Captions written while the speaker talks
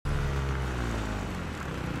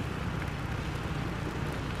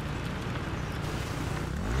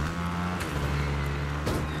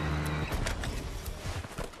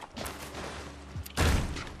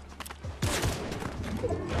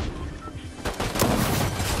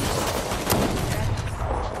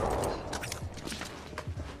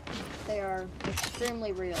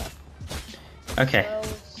extremely real. Okay.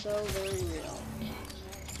 So very real.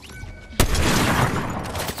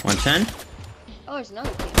 110. Oh, there's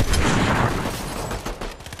another team.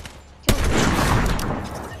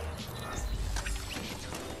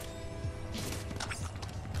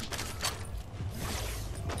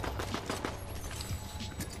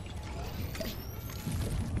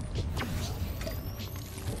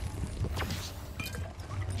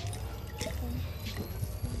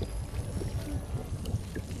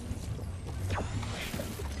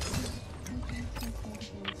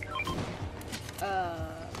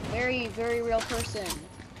 Very real person.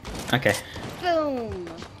 Okay. Boom!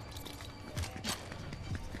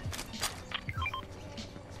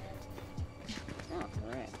 Oh,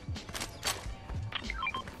 alright.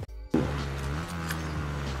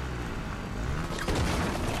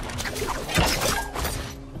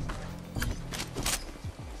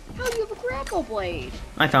 Oh, you have a grapple blade!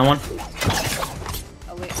 I found one.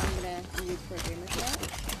 Oh wait, I'm gonna use for a gamer shot.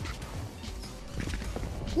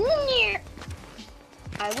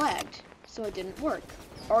 I lagged, so it didn't work.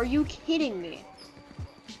 Are you kidding me?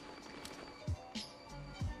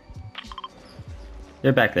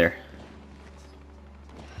 They're back there.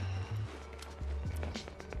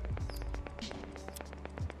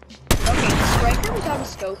 Okay, Striker without a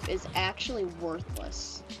scope is actually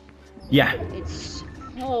worthless. Yeah. It's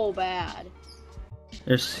so bad.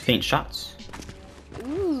 There's faint shots.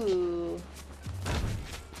 Ooh.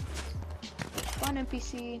 Fun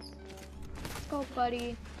NPC. Go,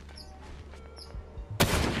 buddy.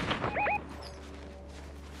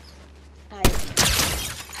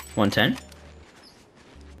 110.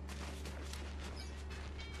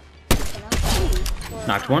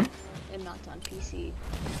 Knocked one. I'm not on PC.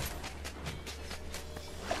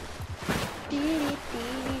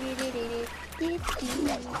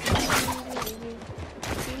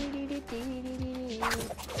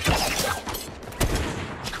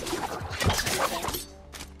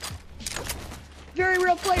 Very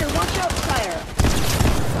real player, watch out, Sire.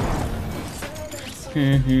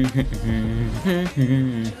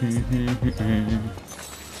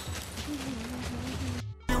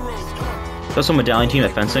 That's a medallion team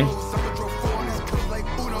at fencing.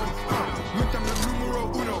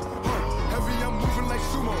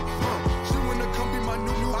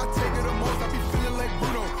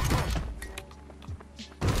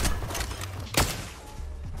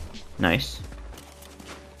 Nice.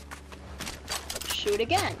 Shoot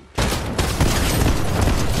again.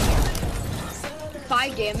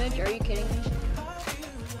 5 damage, are you kidding me?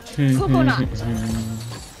 Coconut.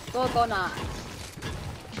 Coconut.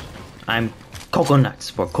 I'm coconuts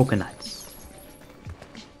for coconuts.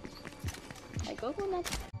 Like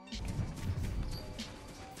coconuts.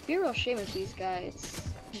 It'd be a real shame if these guys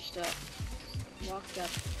just walked up.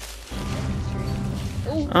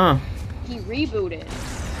 Oh, he rebooted.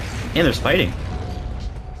 And there's fighting.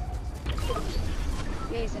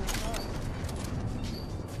 Yeah, he's in a car.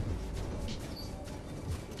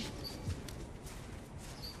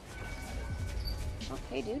 Oh,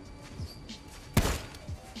 hey, dude.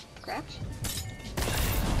 Cracked.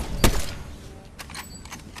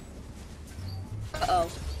 Uh-oh.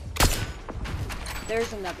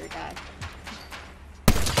 There's another guy.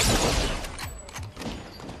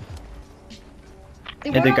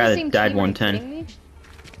 Yeah, the guy that died 110.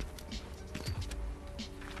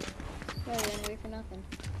 Yeah, they ran away for nothing.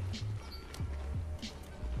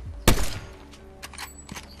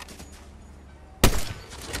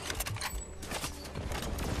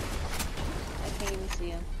 I can't even see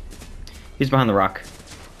him. He's behind the rock.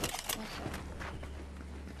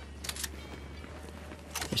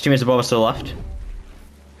 His teammates above us to the left.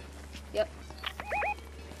 Yep.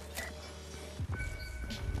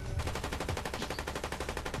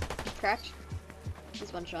 Cracked.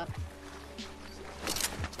 He's one shot.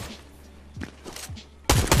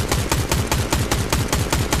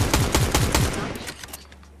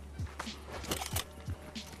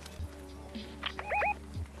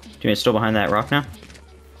 Teammate's still behind that rock now.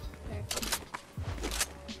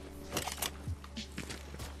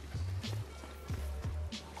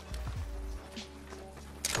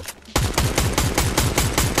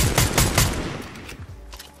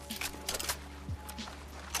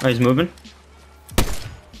 Oh, he's moving.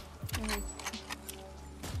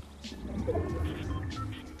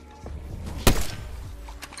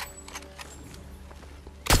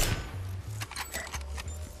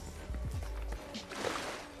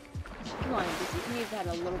 Come on, he needs to have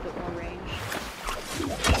a little bit more range.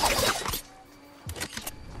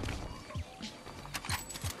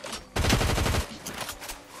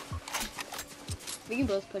 We can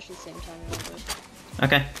both push at the same time, remember?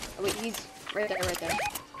 Okay. Oh wait, he's Right there, right there.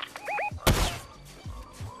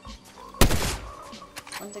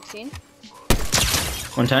 116.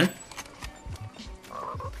 110.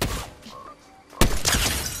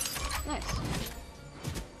 Nice.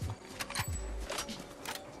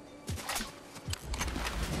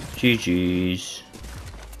 GG's.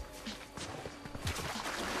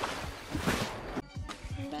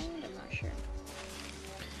 I'm not sure.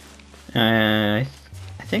 I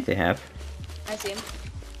think they have. I see him.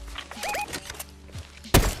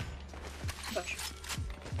 Push.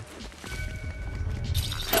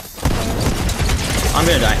 I'm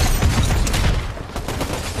gonna die.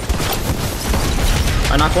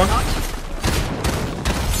 I knocked one.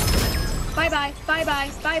 Bye bye. Bye bye.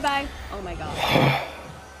 Bye bye. Oh my god.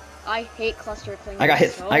 I hate cluster clingers. I got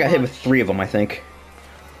hit. So I got hit with much. 3 of them, I think.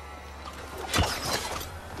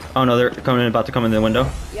 Oh no, they're coming in, about to come in the window.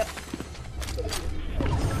 Yep.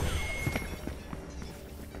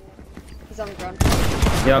 He's on the ground.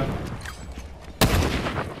 Yep.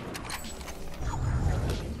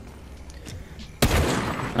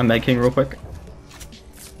 I'm med king real quick.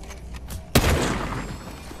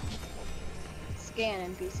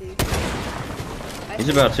 Scan NPC. He's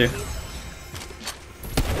about to.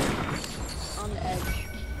 On the edge,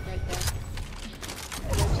 right there.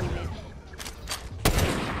 Your teammate.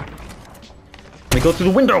 Let me go through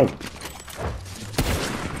the window. On the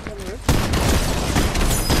roof.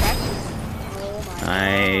 Cracked. Oh my god.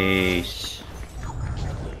 Nice.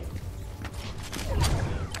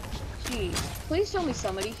 Jeez. Please tell me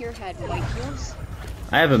somebody here had white heels.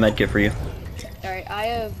 I have a med kit for you. Alright, I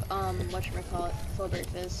have, whatchamacallit, Flowberry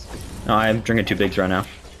Fizz. No, I'm drinking 2 bigs right now.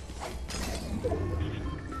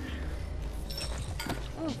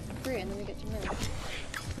 Oh, great, and then we get to move.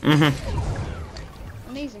 Mm-hmm.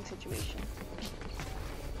 Amazing situation.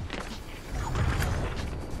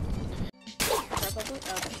 Probably?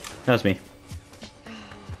 Okay. That was me.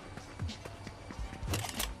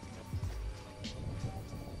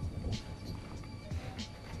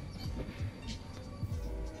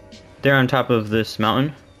 They're on top of this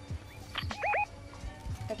mountain.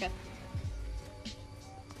 Okay.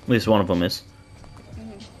 At least one of them is.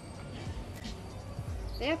 Mm-hmm.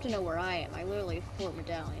 They have to know where I am. I literally have 4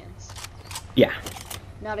 medallions. Yeah.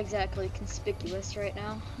 Not exactly conspicuous right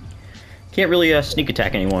now. Can't really sneak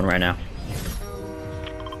attack anyone right now.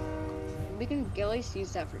 We can at least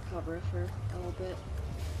use that for cover for a little bit.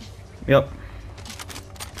 Yep.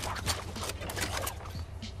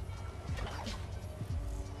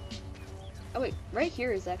 Oh wait, right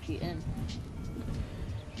here is actually in.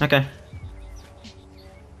 Okay.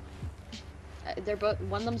 They're both.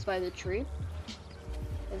 One of them's by the tree.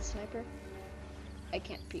 As a sniper. I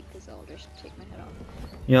can't peek because I'll just take my head off.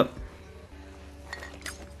 Yep.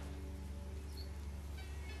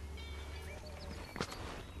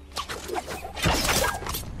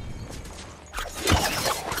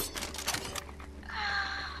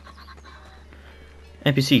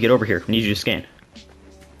 NPC, get over here. I need you to scan.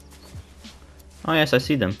 Oh yes, I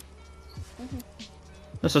see them. Mm-hmm.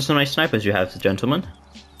 Those are some nice snipers you have, gentlemen.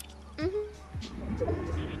 Mm-hmm.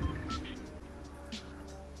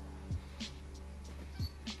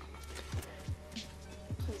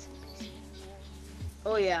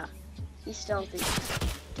 Oh yeah, he's stealthy.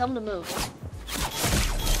 Tell him to move.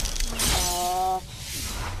 Aww.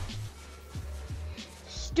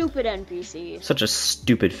 Stupid NPC. Such a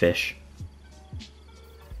stupid fish.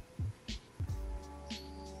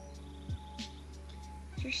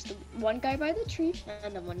 There's the one guy by the tree,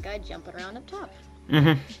 and the one guy jumping around up top. Mm-hmm.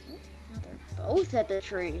 Now they're both at the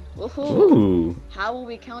tree. Woohoo! Ooh. How will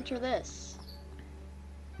we counter this?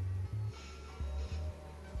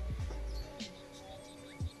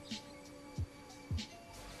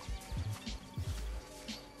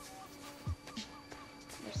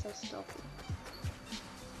 They're so stealthy.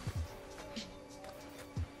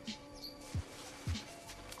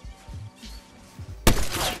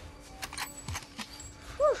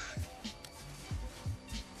 Whew.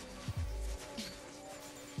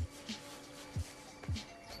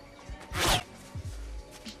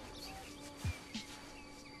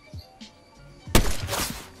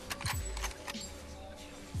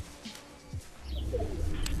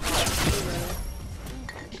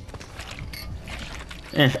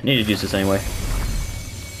 Needed to use this anyway.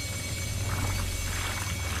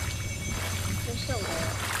 They're still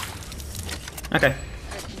there. Okay.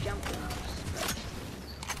 Jump them.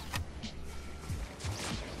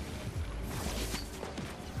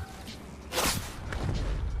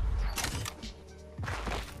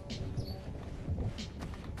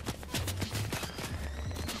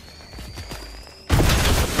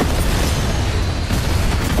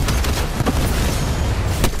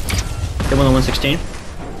 Someone on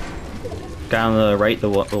 116. Guy on the right, the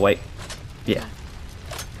white. Yeah.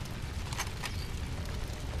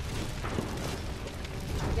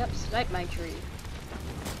 Yep, snipe my tree.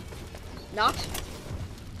 Knocked.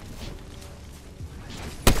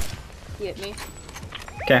 He hit me.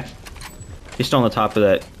 Okay. He's still on the top of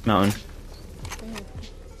that mountain.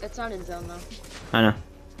 It's not in zone though. I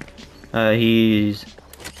know. He's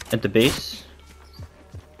at the base.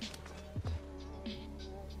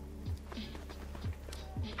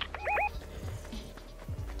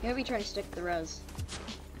 Maybe try to stick the res.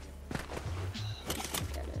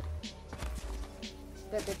 Get it.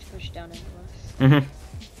 Bet they push down into us. Mm-hmm.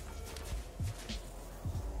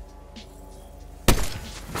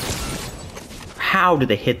 How did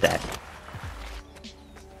they hit that?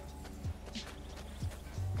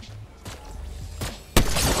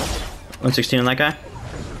 $116 on that guy?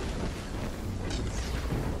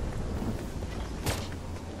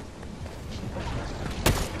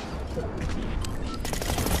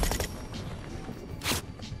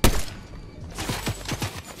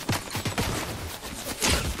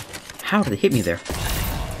 How did they hit me there?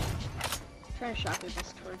 Trying to shock us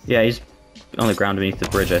towards. Yeah, he's on the ground beneath the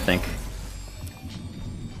bridge, I think.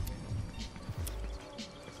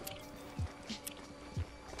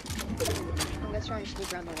 I'm guys trying to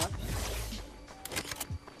sneak around the left.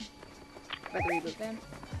 By the reboot van.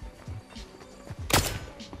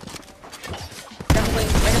 Definitely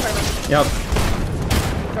right in front of us. Yep.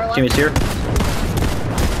 Door left. Teammates here.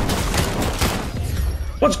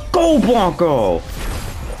 Let's go, Blanco!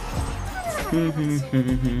 They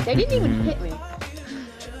didn't even hit me.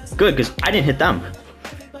 Good, because I didn't hit them.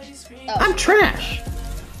 Oh. I'm trash.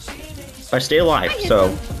 But I stay alive, I hit so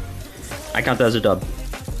them. I count that as a dub.